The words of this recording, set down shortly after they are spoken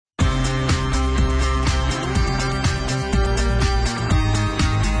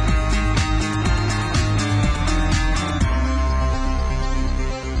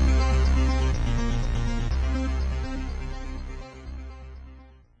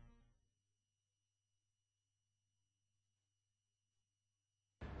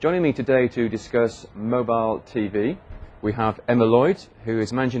Joining me today to discuss mobile TV, we have Emma Lloyd, who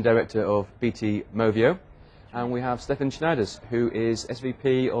is Managing Director of BT Movio, and we have Stefan Schneiders, who is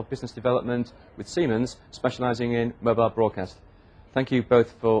SVP of Business Development with Siemens, specialising in mobile broadcast. Thank you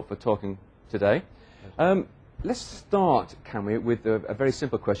both for talking today. Let's start, can we, with a very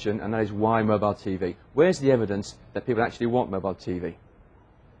simple question, and that is why mobile TV? Where's the evidence that people actually want mobile TV?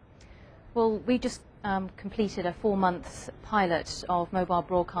 Well, we just completed a 4-month pilot of mobile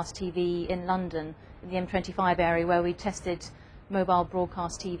broadcast TV in London, in the M25 area, where we tested mobile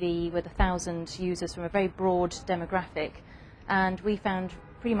broadcast TV with 1,000 users from a very broad demographic, and we found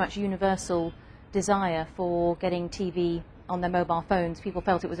pretty much universal desire for getting TV on their mobile phones. People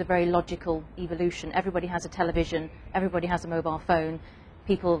felt it was a very logical evolution. Everybody has a television, everybody has a mobile phone.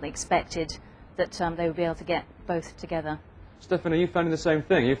 People expected that they would be able to get both together. Stefan, are you finding the same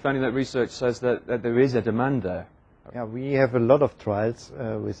thing? Are you finding that research says that there is a demand there? Yeah, we have a lot of trials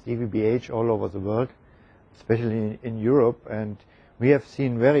with DVB-H all over the world, especially in Europe, and we have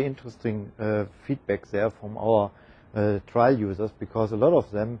seen very interesting feedback there from our trial users, because a lot of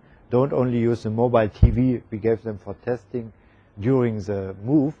them don't only use the mobile TV we gave them for testing during the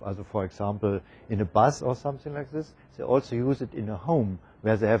move, also for example in a bus or something like this. They also use it in a home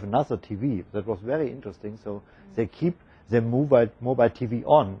where they have another TV. That was very interesting. So they keep their mobile TV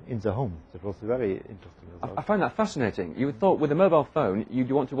on in the home. That was very interesting. I find that fascinating. You would thought with a mobile phone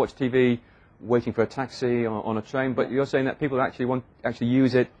you'd want to watch TV waiting for a taxi or on a train, but you're saying that people actually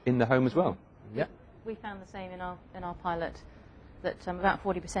use it in the home as well. Yeah. We found the same in our pilot, that about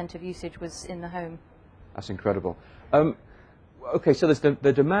 40% of usage was in the home. That's incredible. Okay, so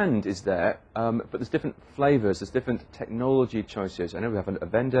the demand is there, but there's different flavours, there's different technology choices. I know we have a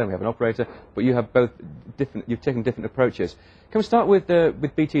vendor, we have an operator, but you have both different. You've taken different approaches. Can we start with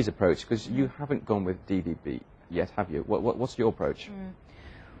BT's approach, because you haven't gone with DVB yet, have you? What's your approach?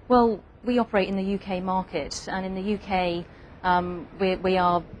 Well, we operate in the UK market, and in the UK we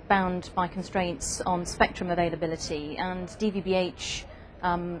are bound by constraints on spectrum availability, and DVB-H,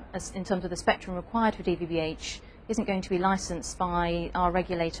 in terms of the spectrum required for DVB-H, isn't going to be licensed by our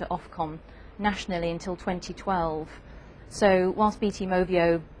regulator Ofcom nationally until 2012. So whilst BT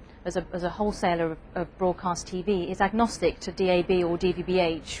Movio, as a wholesaler of broadcast TV, is agnostic to DAB or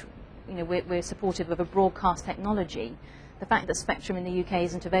DVB-H, you know, we're supportive of a broadcast technology. The fact that spectrum in the UK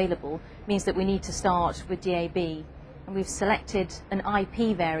isn't available means that we need to start with DAB, and we've selected an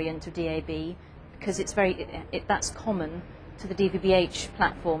IP variant of DAB because that's common to the DVB-H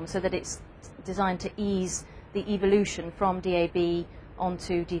platform, so that it's designed to ease the evolution from DAB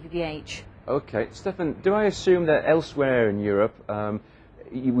onto DVB-H. Okay, Stefan, do I assume that elsewhere in Europe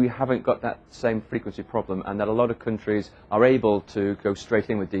we haven't got that same frequency problem, and that a lot of countries are able to go straight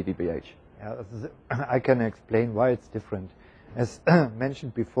in with DVB-H? Yeah, I can explain why it's different. As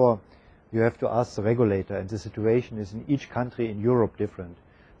mentioned before, you have to ask the regulator, and the situation is in each country in Europe different.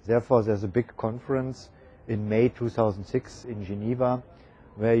 Therefore, there's a big conference in May 2006 in Geneva,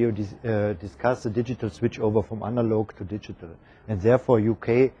 where you discuss the digital switchover from analog to digital. And therefore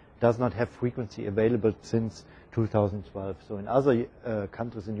UK does not have frequency available since 2012. So in other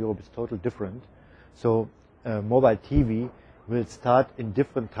countries in Europe it's totally different. So mobile TV will start in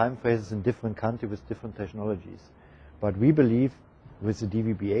different time phases in different countries with different technologies. But we believe with the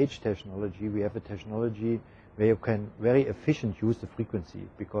DVB-H technology, we have a technology where you can very efficient use the frequency,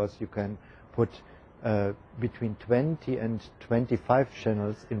 because you can put between 20 and 25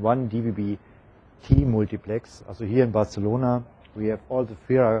 channels in one DVB-T multiplex. Also here in Barcelona, we have all the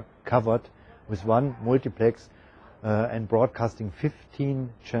FIRA covered with one multiplex and broadcasting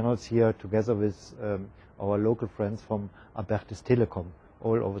 15 channels here together with our local friends from Abertis Telecom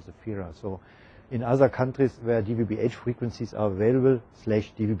all over the FIRA. So in other countries where DVB-H frequencies are available /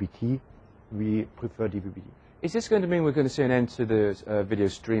 DVB-T, we prefer DVB-T. Is this going to mean we're going to see an end to the video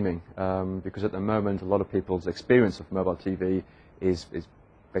streaming? Because at the moment, a lot of people's experience of mobile TV is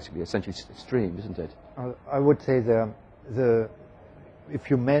basically essentially streamed, isn't it? I would say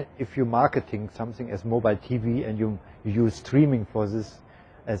if you're marketing something as mobile TV and you use streaming for this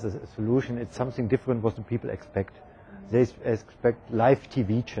as a solution, it's something different what the people expect. They expect live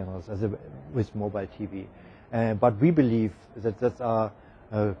TV channels with mobile TV. But we believe that that's our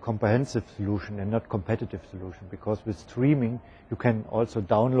comprehensive solution and not competitive solution, because with streaming you can also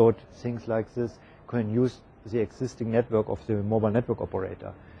download things like this, you can use the existing network of the mobile network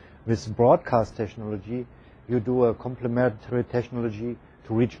operator. With broadcast technology you do a complementary technology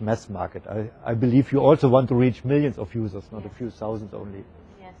to reach mass market. I believe you also want to reach millions of users, not a few thousands only.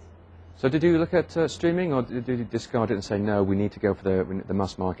 Yes. So did you look at streaming, or did you discard it and say no, we need to go for the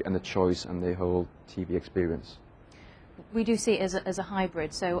mass market and the choice and the whole TV experience? We do see it as a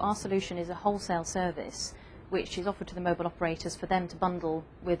hybrid. So our solution is a wholesale service which is offered to the mobile operators for them to bundle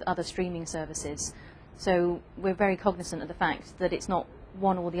with other streaming services. So we're very cognizant of the fact that it's not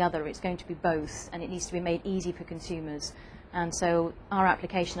one or the other, it's going to be both, and it needs to be made easy for consumers. And so our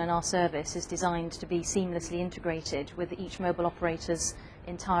application and our service is designed to be seamlessly integrated with each mobile operator's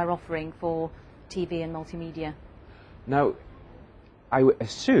entire offering for TV and multimedia. Now, I would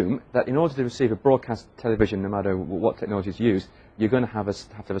assume that in order to receive a broadcast television, no matter what technology is used, you're going to have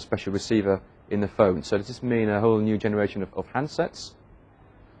to have a special receiver in the phone. So does this mean a whole new generation of handsets?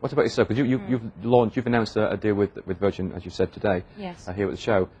 What about yourself? Because you've announced a deal with Virgin, as you said today, yes. Here at the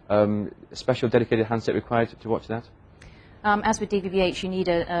show. A special dedicated handset required to watch that? As with DVB-H, you need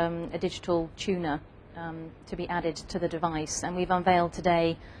a digital tuner to be added to the device, and we've unveiled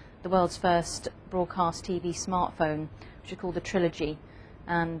today the world's first broadcast TV smartphone, which is called the Trilogy,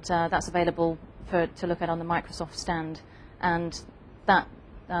 and that's available to look at on the Microsoft stand. And that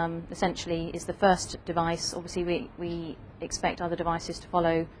essentially is the first device. Obviously, we expect other devices to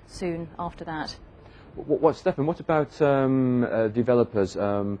follow soon after that. Stefan, what about developers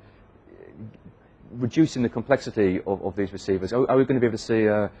reducing the complexity of these receivers? Are we going to be able to see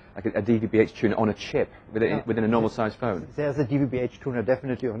like a DVB-H tuner on a chip within a normal-sized phone? There's a DVB-H tuner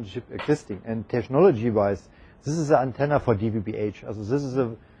definitely on the chip existing, and technology-wise, this is the antenna for DVB-H. Also, this is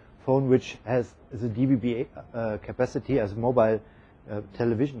a phone which has the DVB capacity as mobile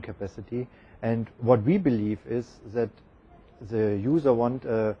television capacity, and what we believe is that the user want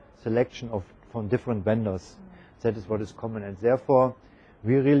a selection from different vendors. That is what is common, and therefore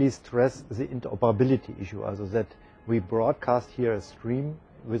we really stress the interoperability issue, also that we broadcast here a stream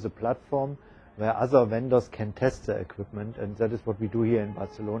with a platform where other vendors can test the equipment, and that is what we do here in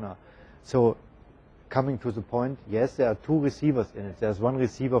Barcelona. So coming to the point, yes, there are two receivers in it. There's one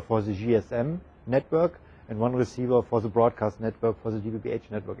receiver for the GSM network and one receiver for the broadcast network, for the DVB-H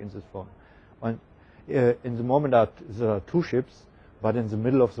network in this phone. And, in the moment there are two ships, but in the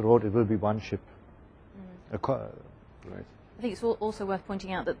middle of the road it will be one ship. Right. I think it's also worth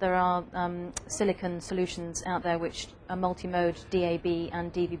pointing out that there are silicon solutions out there which are multi-mode DAB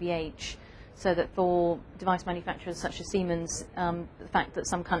and DVB-H, so that for device manufacturers such as Siemens, the fact that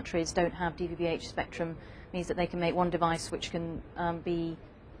some countries don't have DVB-H spectrum means that they can make one device which can be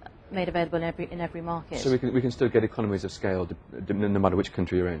made available in every market. So we can still get economies of scale no matter which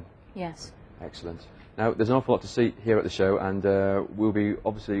country you're in? Yes. Excellent. Now, there's an awful lot to see here at the show, and we'll be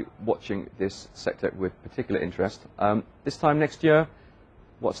obviously watching this sector with particular interest. This time next year,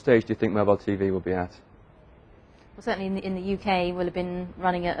 what stage do you think mobile TV will be at? Well, certainly in the UK, we'll have been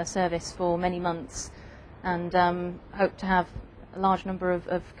running a service for many months, and hope to have a large number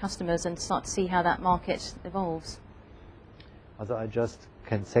of customers and start to see how that market evolves. Also, I just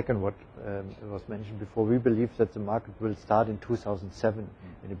can second what was mentioned before. We believe that the market will start in 2007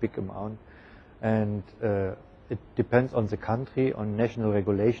 in a big amount. And it depends on the country, on national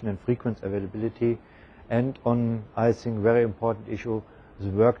regulation and frequency availability, and on, I think, very important issue, the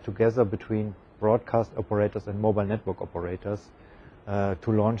work together between broadcast operators and mobile network operators to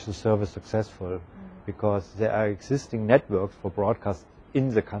launch the service successful, because there are existing networks for broadcast in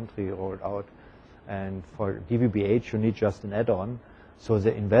the country rolled out, and for DVB-H you need just an add-on, so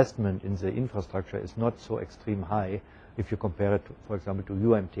the investment in the infrastructure is not so extreme high if you compare it, for example, to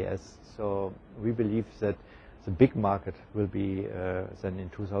UMTS. So we believe that the big market will be then in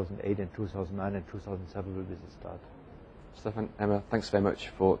 2008 and 2009 and 2007 will be the start. Stefan, Emma, thanks very much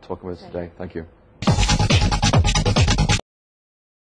for talking with us today. Thank you.